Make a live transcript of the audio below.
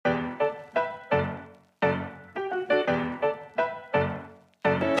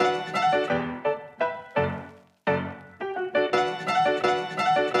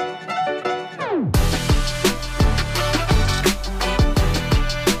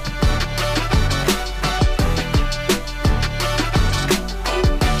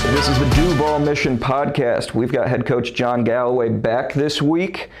This is the Duval Mission Podcast. We've got head coach John Galloway back this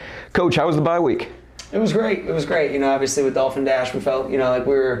week. Coach, how was the bye week? It was great. It was great. Obviously with Dolphin Dash, we felt, like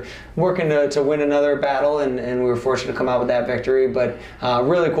we were working to win another battle, and we were fortunate to come out with that victory. But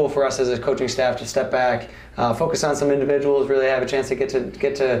really cool for us as a coaching staff to step back, focus on some individuals, really have a chance to get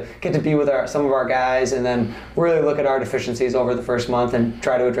to be with some of our guys, and then really look at our deficiencies over the first month and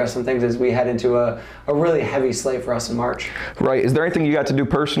try to address some things as we head into a really heavy slate for us in March. Right. Is there anything you got to do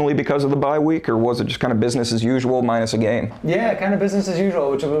personally because of the bye week, or was it just kind of business as usual minus a game? Yeah, kind of business as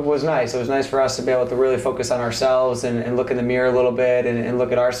usual, which was nice. It was nice for us to be able to really focus on ourselves and look in the mirror a little bit and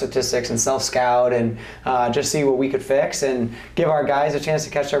look at our statistics and self-scout and just see what we could fix and give our guys a chance to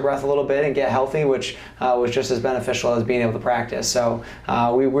catch their breath a little bit and get healthy, which was just as beneficial as being able to practice. So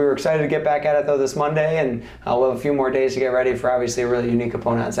we were excited to get back at it though this Monday, and we'll have a few more days to get ready for obviously a really unique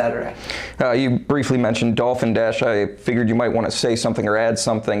opponent on Saturday. You briefly mentioned Dolphin Dash. I figured you might want to say something or add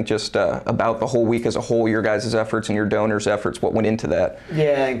something just about the whole week as a whole, your guys' efforts and your donors' efforts, what went into that.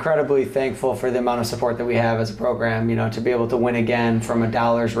 Yeah, incredibly thankful for the amount of support that we have as a program, to be able to win again from a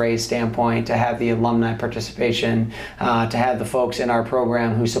dollars raised standpoint, to have the alumni participation, to have the folks in our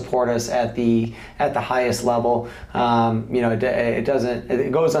program who support us at the highest level. It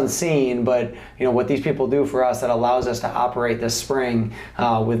goes unseen, but what these people do for us that allows us to operate this spring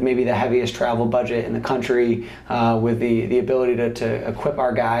with maybe the heaviest travel budget in the country, with the ability to equip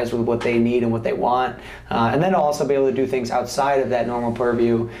our guys with what they need and what they want, and then also be able to do things outside of that normal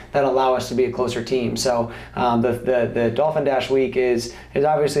purview that allow us to be a closer team. So the Dolphin Dash week is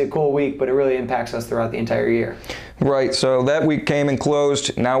obviously a cool week, but it really impacts us throughout the entire year. Right, so that week came and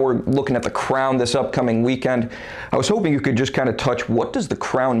closed. Now we're looking at the Crown this upcoming weekend. I was hoping you could just kind of touch, what does the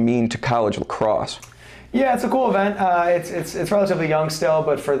Crown mean to college lacrosse? Yeah, it's a cool event. It's relatively young still,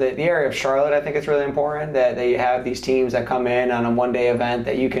 but for the area of Charlotte, I think it's really important that you have these teams that come in on a one-day event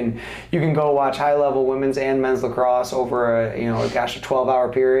that you can go watch high-level women's and men's lacrosse over a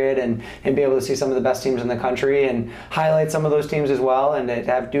 12-hour period and be able to see some of the best teams in the country and highlight some of those teams as well, and to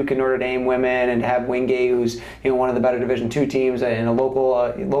have Duke and Notre Dame women and to have Wingate, who's one of the better Division II teams, and a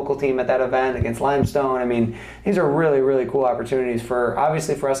local team at that event against Limestone. I mean, these are really, really cool opportunities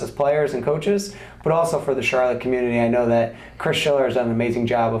obviously for us as players and coaches, but also for the Charlotte community. I know that Chris Schiller has done an amazing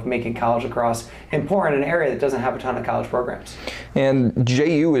job of making college lacrosse important in an area that doesn't have a ton of college programs. And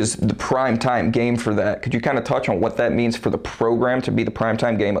JU is the prime time game for that. Could you kind of touch on what that means for the program to be the prime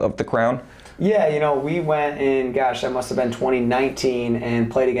time game of the Crown? Yeah, we went in, that must have been 2019, and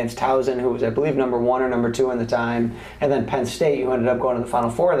played against Towson, who was, I believe, number 1 or number 2 in the time, and then Penn State, who ended up going to the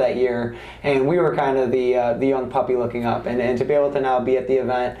Final Four that year, and we were kind of the young puppy looking up, and to be able to now be at the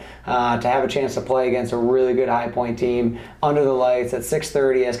event, to have a chance to play against a really good High Point team under the lights at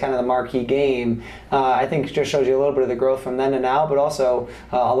 6:30 as kind of the marquee game, I think just shows you a little bit of the growth from then to now, but also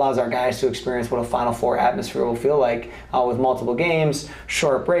allows our guys to experience what a Final Four atmosphere will feel like with multiple games,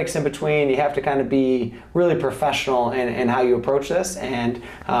 short breaks in between. You have to kind of be really professional in how you approach this, and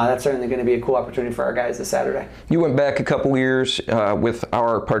that's certainly going to be a cool opportunity for our guys this Saturday. You went back a couple years with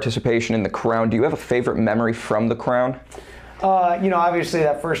our participation in the Crown. Do you have a favorite memory from the Crown? Obviously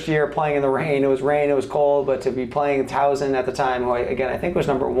that first year playing in the rain, it was cold, but to be playing Towson at the time, who I think was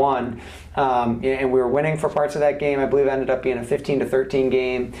number 1, and we were winning for parts of that game. I believe it ended up being a 15-13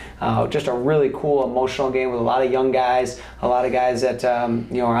 game. Just a really cool, emotional game with a lot of young guys, a lot of guys that are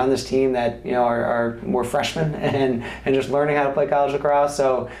on this team that were freshmen and just learning how to play college lacrosse.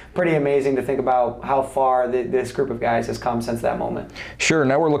 So pretty amazing to think about how far this group of guys has come since that moment. Sure.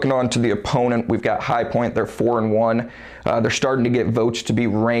 Now we're looking on to the opponent. We've got High Point. They're 4-1. They're starting to get votes to be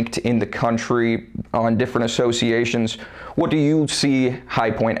ranked in the country on different associations. What do you see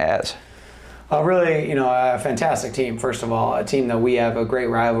High Point as? Really, a fantastic team, first of all, a team that we have a great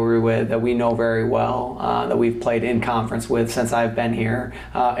rivalry with, that we know very well, that we've played in conference with since I've been here.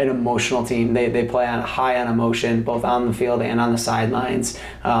 An emotional team. They play high on emotion, both on the field and on the sidelines.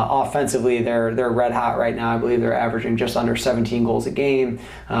 Offensively, they're red hot right now. I believe they're averaging just under 17 goals a game.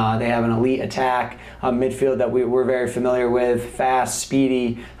 They have an elite attack, a midfield that we're very familiar with, fast,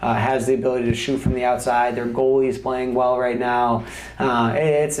 speedy, has the ability to shoot from the outside. Their goalie is playing well right now.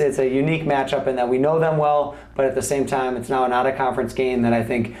 It's a unique matchup in that we know them well, but at the same time, it's now an out-of-conference game that I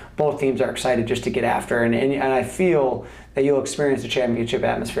think both teams are excited just to get after, and I feel that you'll experience a championship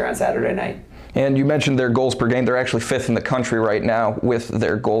atmosphere on Saturday night. And you mentioned their goals per game. They're actually 5th in the country right now with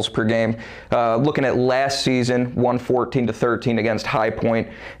their goals per game. Looking at last season, won 14-13 against High Point.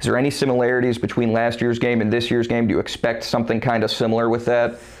 Is there any similarities between last year's game and this year's game? Do you expect something kind of similar with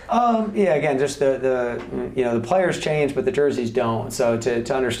that? Yeah, again, just the players change, but the jerseys don't. So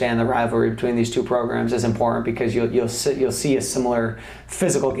to understand the rivalry between these two programs is important because you'll see a similar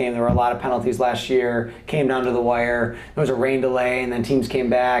physical game. There were a lot of penalties last year, came down to the wire. There was a rain delay, and then teams came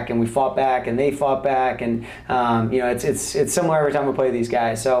back, and we fought back, and they fought back, and it's similar every time we play these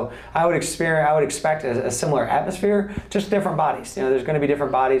guys. So I would expect a similar atmosphere, just different bodies. There's going to be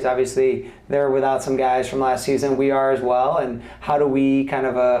different bodies. Obviously, they're without some guys from last season. We are as well, and how do we kind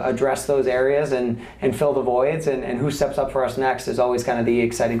of address those areas and fill the voids, and who steps up for us next is always kind of the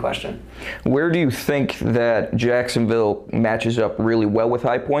exciting question. Where do you think that Jacksonville matches up really well with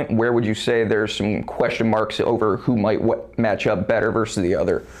High Point? Where would you say there's some question marks over who might match up better versus the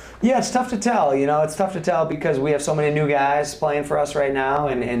other? Yeah, it's tough to tell. It's tough to tell because we have so many new guys playing for us right now,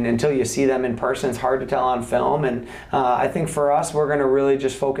 and until you see them in person, it's hard to tell on film. And I think for us, we're going to really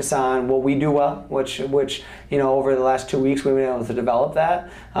just focus on what we do well, which over the last 2 weeks we've been able to develop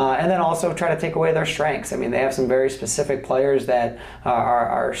that, and then also try to take away their strengths. I mean, they have some very specific players that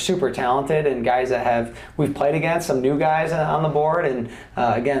are super talented and guys that we've played against, some new guys on the board, and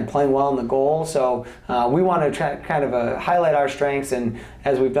again, playing well in the goal. So we want to try kind of highlight our strengths, and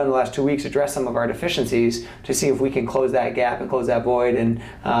as we've done the last 2 weeks, address some of our deficiencies to see if we can close that gap and close that void. And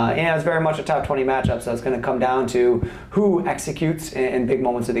it's very much a top 20 matchup, so it's going to come down to who executes in big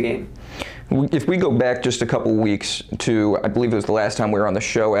moments of the game. If we go back just a couple weeks to, I believe it was the last time we were on the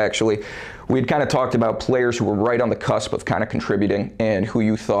show actually, we had kind of talked about players who were right on the cusp of kind of contributing and who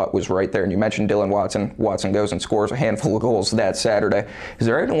you thought was right there. And you mentioned Dylan Watson. Watson goes and scores a handful of goals that Saturday. Is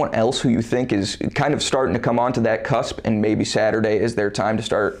there anyone else who you think is kind of starting to come onto that cusp, and maybe Saturday is their time to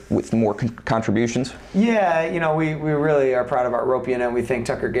start with more contributions? Yeah, we really are proud of our rope unit. We think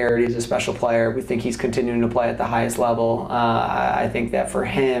Tucker Garrity is a special player. We think he's continuing to play at the highest level. I think that for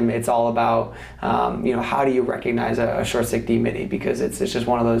him, it's all about how do you recognize a short stick D midi, because it's just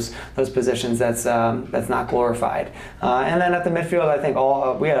one of those positions that's not glorified. And then at the midfield, I think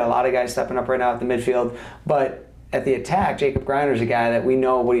we had a lot of guys stepping up right now at the midfield, but at the attack, Jacob Griner's a guy that we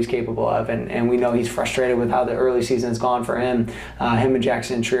know what he's capable of, and we know he's frustrated with how the early season has gone for him. Him and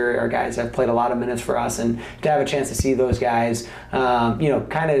Jackson Trier are guys that have played a lot of minutes for us, and to have a chance to see those guys,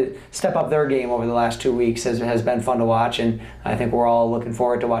 kind of step up their game over the last 2 weeks has been fun to watch, and I think we're all looking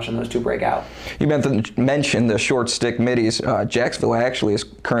forward to watching those two break out. You mentioned the short stick middies. Jacksonville actually is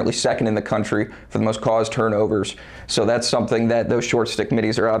currently second in the country for the most caused turnovers, so that's something that those short stick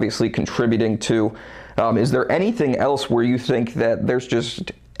middies are obviously contributing to. Is there anything else where you think that there's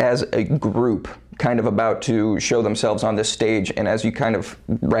just, as a group, kind of about to show themselves on this stage, and as you kind of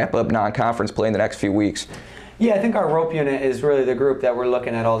wrap up non-conference play in the next few weeks? Yeah, I think our rope unit is really the group that we're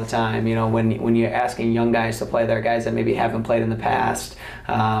looking at all the time. When you're asking young guys to play, they're guys that maybe haven't played in the past.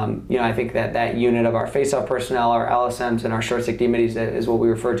 I think that unit of our face-off personnel, our LSMs, and our short stick D-middies is what we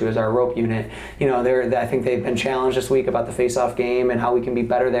refer to as our rope unit. I think they've been challenged this week about the face-off game and how we can be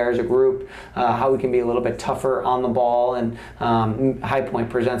better there as a group, how we can be a little bit tougher on the ball, and High Point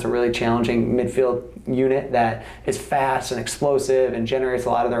presents a really challenging midfield unit that is fast and explosive and generates a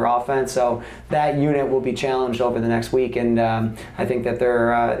lot of their offense. So that unit will be challenged over the next week, and I think that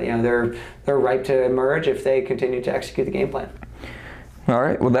they're ripe to emerge if they continue to execute the game plan. All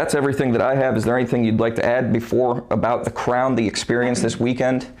right. Well, that's everything that I have. Is there anything you'd like to add about the Crown, the experience this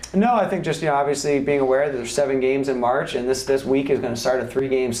weekend? No, I think just obviously being aware that there's 7 games in March, and this week is going to start a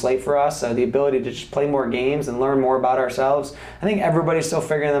 3-game slate for us. The ability to just play more games and learn more about ourselves. I think everybody's still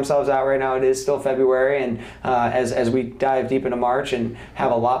figuring themselves out right now. It is still February, and as we dive deep into March and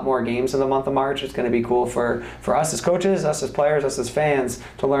have a lot more games in the month of March, it's going to be cool for us as coaches, us as players, us as fans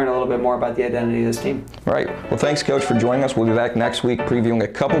to learn a little bit more about the identity of this team. All right. Well, thanks, Coach, for joining us. We'll be back next week previewing a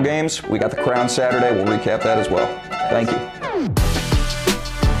couple games. We got the Crown Saturday. We'll recap that as well. Thank you.